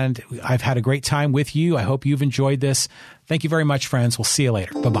 And I've had a great time with you. I hope you've enjoyed this. Thank you very much, friends. We'll see you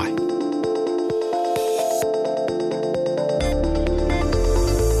later. Bye-bye.